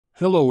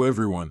Hello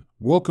everyone,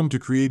 welcome to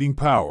Creating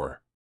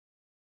Power.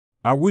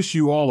 I wish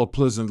you all a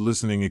pleasant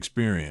listening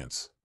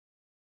experience.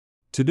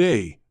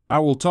 Today, I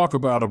will talk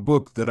about a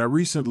book that I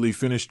recently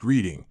finished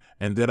reading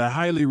and that I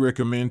highly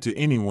recommend to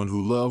anyone who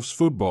loves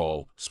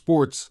football,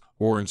 sports,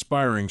 or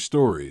inspiring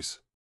stories.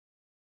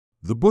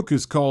 The book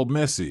is called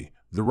Messi,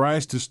 The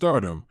Rise to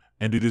Stardom,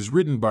 and it is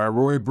written by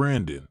Roy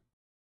Brandon.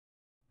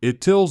 It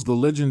tells the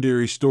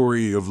legendary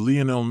story of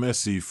Lionel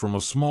Messi from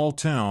a small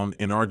town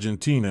in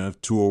Argentina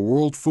to a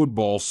world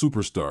football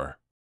superstar.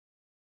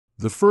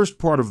 The first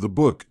part of the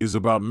book is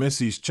about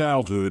Messi's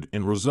childhood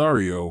in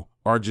Rosario,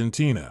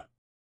 Argentina.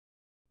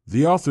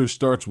 The author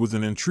starts with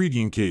an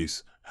intriguing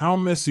case, how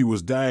Messi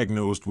was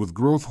diagnosed with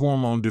growth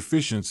hormone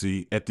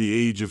deficiency at the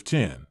age of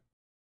 10.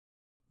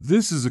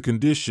 This is a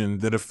condition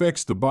that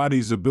affects the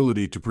body's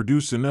ability to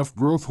produce enough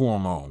growth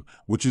hormone,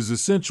 which is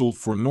essential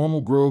for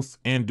normal growth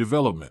and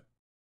development.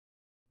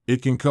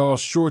 It can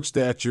cause short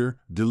stature,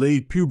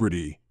 delayed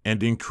puberty,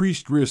 and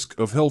increased risk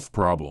of health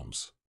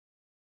problems.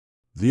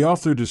 The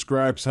author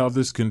describes how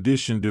this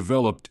condition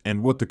developed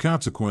and what the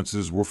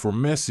consequences were for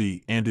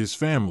Messi and his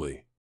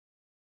family.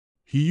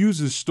 He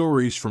uses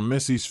stories from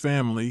Messi's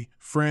family,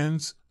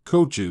 friends,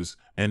 coaches,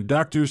 and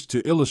doctors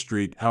to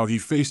illustrate how he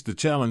faced the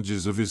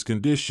challenges of his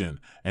condition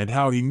and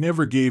how he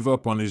never gave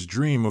up on his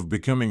dream of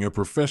becoming a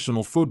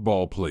professional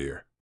football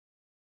player.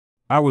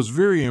 I was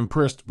very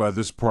impressed by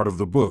this part of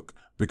the book,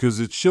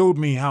 because it showed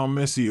me how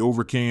Messi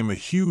overcame a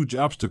huge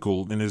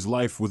obstacle in his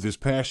life with his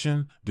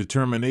passion,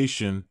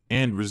 determination,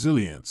 and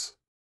resilience.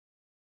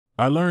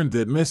 I learned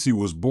that Messi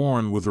was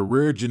born with a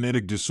rare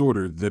genetic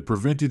disorder that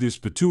prevented his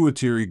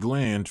pituitary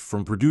gland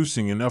from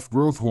producing enough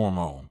growth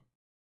hormone.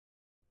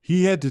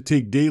 He had to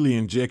take daily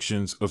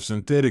injections of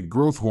synthetic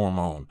growth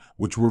hormone,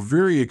 which were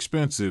very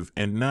expensive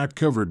and not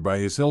covered by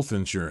his health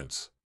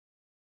insurance.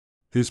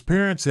 His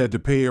parents had to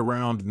pay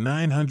around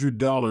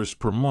 $900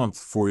 per month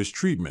for his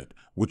treatment,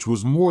 which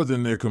was more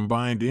than their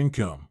combined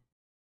income.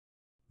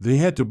 They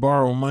had to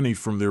borrow money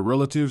from their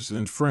relatives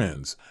and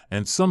friends,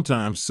 and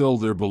sometimes sell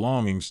their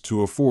belongings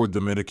to afford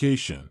the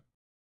medication.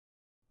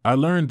 I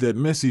learned that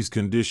Messi's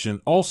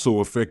condition also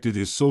affected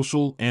his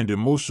social and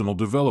emotional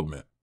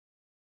development.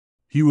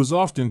 He was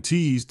often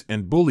teased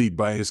and bullied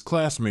by his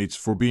classmates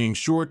for being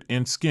short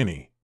and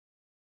skinny.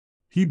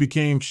 He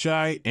became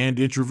shy and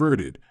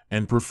introverted,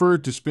 and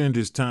preferred to spend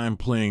his time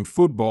playing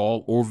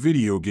football or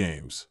video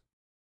games.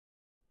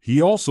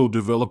 He also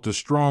developed a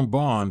strong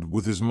bond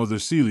with his mother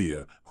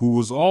Celia, who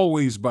was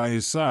always by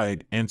his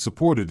side and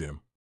supported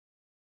him.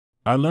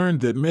 I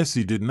learned that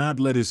Messi did not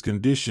let his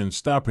condition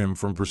stop him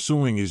from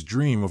pursuing his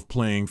dream of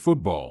playing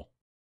football.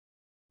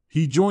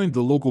 He joined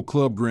the local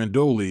club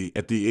Grandoli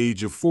at the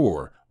age of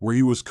 4, where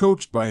he was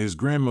coached by his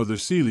grandmother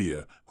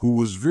Celia, who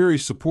was very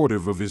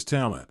supportive of his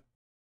talent.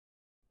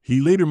 He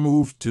later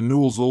moved to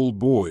Newell's Old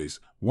Boys,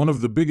 one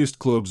of the biggest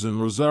clubs in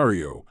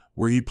Rosario,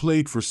 where he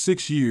played for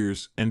 6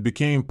 years and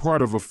became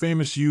part of a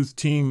famous youth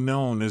team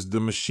known as the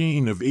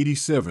Machine of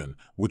 '87,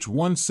 which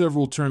won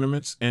several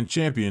tournaments and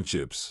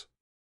championships.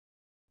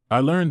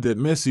 I learned that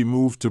Messi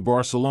moved to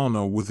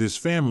Barcelona with his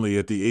family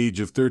at the age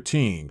of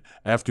 13,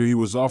 after he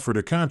was offered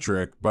a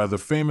contract by the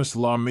famous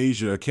La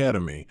Masia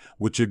Academy,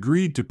 which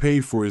agreed to pay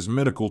for his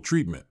medical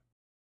treatment.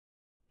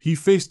 He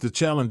faced the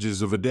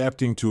challenges of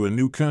adapting to a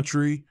new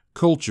country,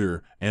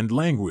 culture, and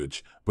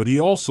language, but he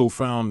also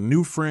found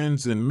new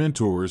friends and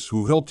mentors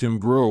who helped him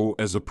grow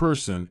as a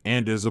person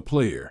and as a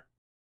player.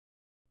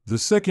 The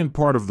second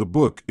part of the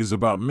book is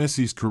about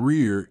Messi's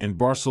career in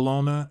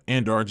Barcelona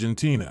and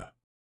Argentina.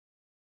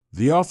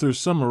 The author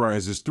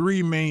summarizes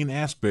 3 main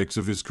aspects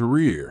of his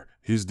career: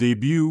 his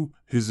debut,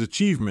 his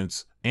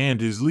achievements,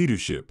 and his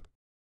leadership.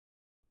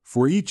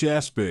 For each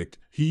aspect,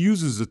 he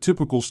uses a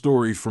typical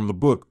story from the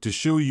book to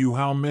show you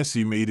how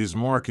Messi made his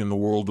mark in the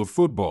world of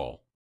football.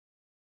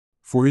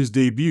 For his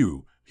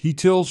debut, he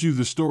tells you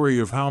the story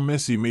of how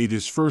Messi made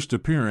his first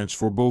appearance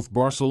for both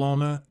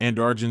Barcelona and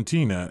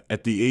Argentina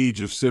at the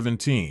age of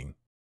 17.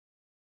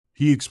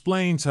 He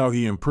explains how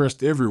he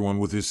impressed everyone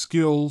with his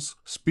skills,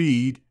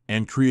 speed,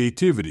 and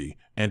creativity,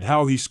 and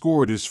how he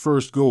scored his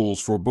first goals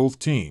for both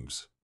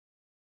teams.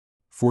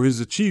 For his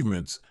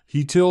achievements,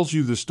 he tells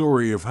you the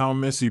story of how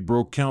Messi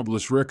broke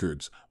countless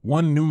records,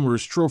 won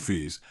numerous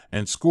trophies,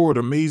 and scored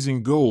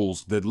amazing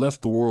goals that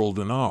left the world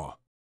in awe.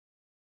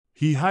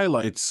 He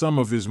highlights some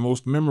of his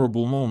most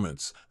memorable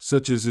moments,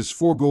 such as his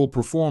 4-goal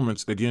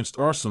performance against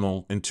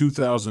Arsenal in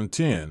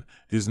 2010,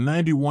 his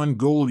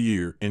 91-goal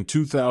year in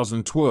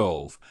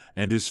 2012,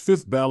 and his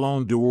 5th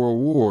Ballon d'Or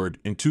award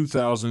in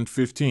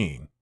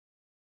 2015.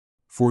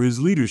 For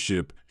his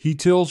leadership, he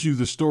tells you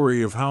the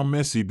story of how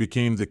Messi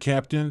became the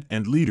captain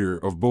and leader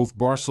of both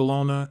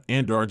Barcelona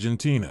and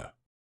Argentina.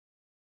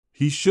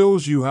 He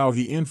shows you how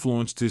he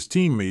influenced his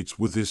teammates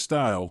with his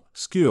style,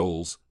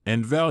 skills,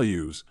 and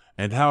values,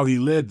 and how he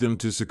led them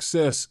to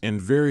success in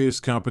various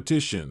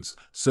competitions,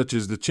 such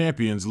as the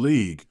Champions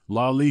League,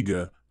 La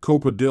Liga,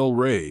 Copa del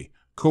Rey,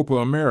 Copa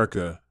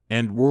America,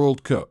 and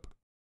World Cup.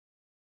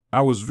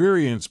 I was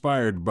very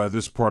inspired by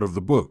this part of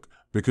the book,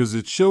 because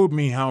it showed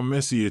me how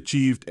Messi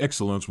achieved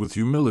excellence with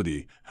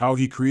humility, how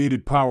he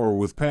created power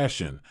with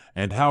passion,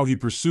 and how he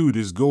pursued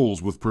his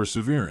goals with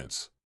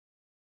perseverance.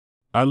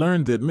 I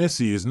learned that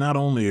Messi is not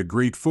only a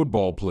great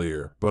football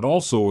player, but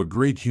also a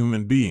great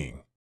human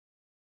being.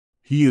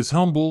 He is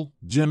humble,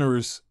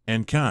 generous,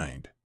 and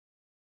kind.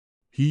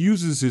 He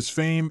uses his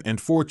fame and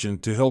fortune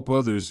to help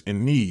others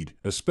in need,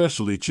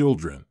 especially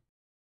children.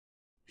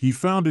 He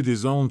founded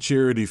his own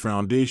charity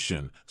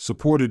foundation,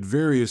 supported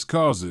various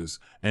causes,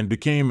 and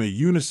became a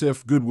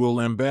UNICEF Goodwill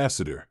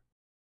Ambassador.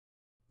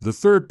 The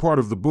third part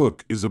of the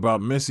book is about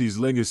Messi's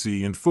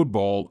legacy in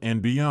football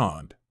and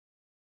beyond.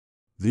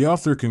 The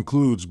author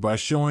concludes by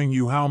showing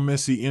you how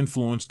Messi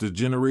influenced a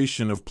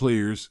generation of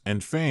players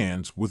and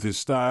fans with his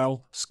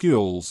style,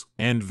 skills,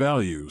 and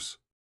values.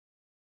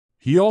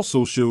 He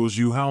also shows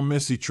you how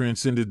Messi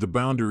transcended the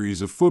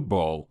boundaries of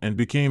football and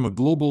became a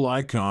global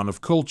icon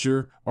of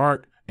culture,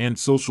 art, and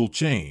social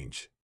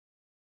change.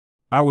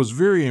 I was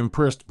very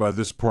impressed by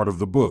this part of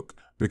the book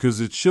because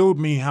it showed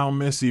me how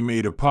Messi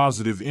made a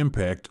positive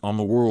impact on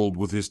the world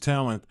with his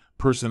talent,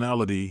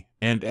 personality,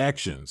 and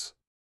actions.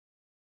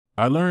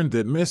 I learned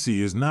that Messi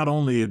is not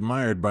only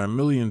admired by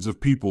millions of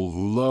people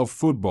who love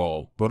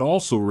football, but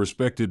also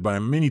respected by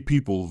many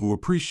people who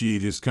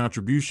appreciate his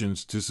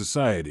contributions to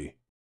society.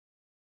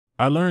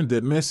 I learned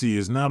that Messi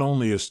is not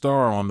only a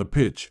star on the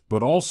pitch,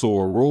 but also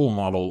a role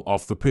model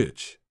off the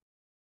pitch.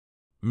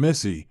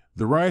 Messi,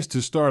 The Rise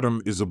to Stardom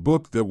is a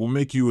book that will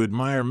make you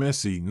admire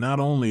Messi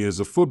not only as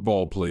a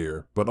football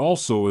player, but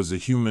also as a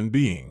human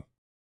being.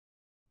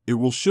 It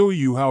will show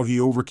you how he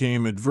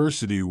overcame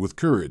adversity with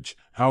courage,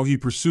 how he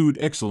pursued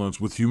excellence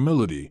with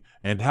humility,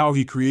 and how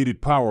he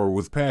created power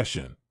with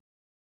passion.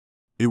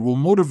 It will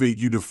motivate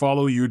you to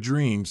follow your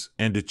dreams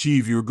and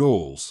achieve your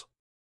goals.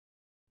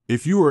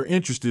 If you are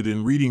interested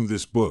in reading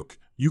this book,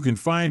 you can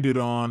find it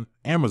on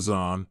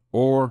Amazon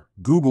or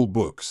Google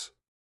Books.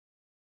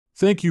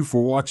 Thank you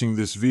for watching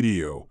this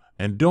video,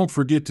 and don't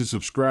forget to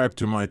subscribe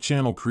to my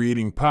channel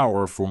Creating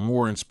Power for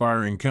more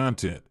inspiring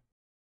content.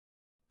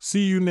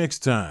 See you next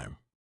time.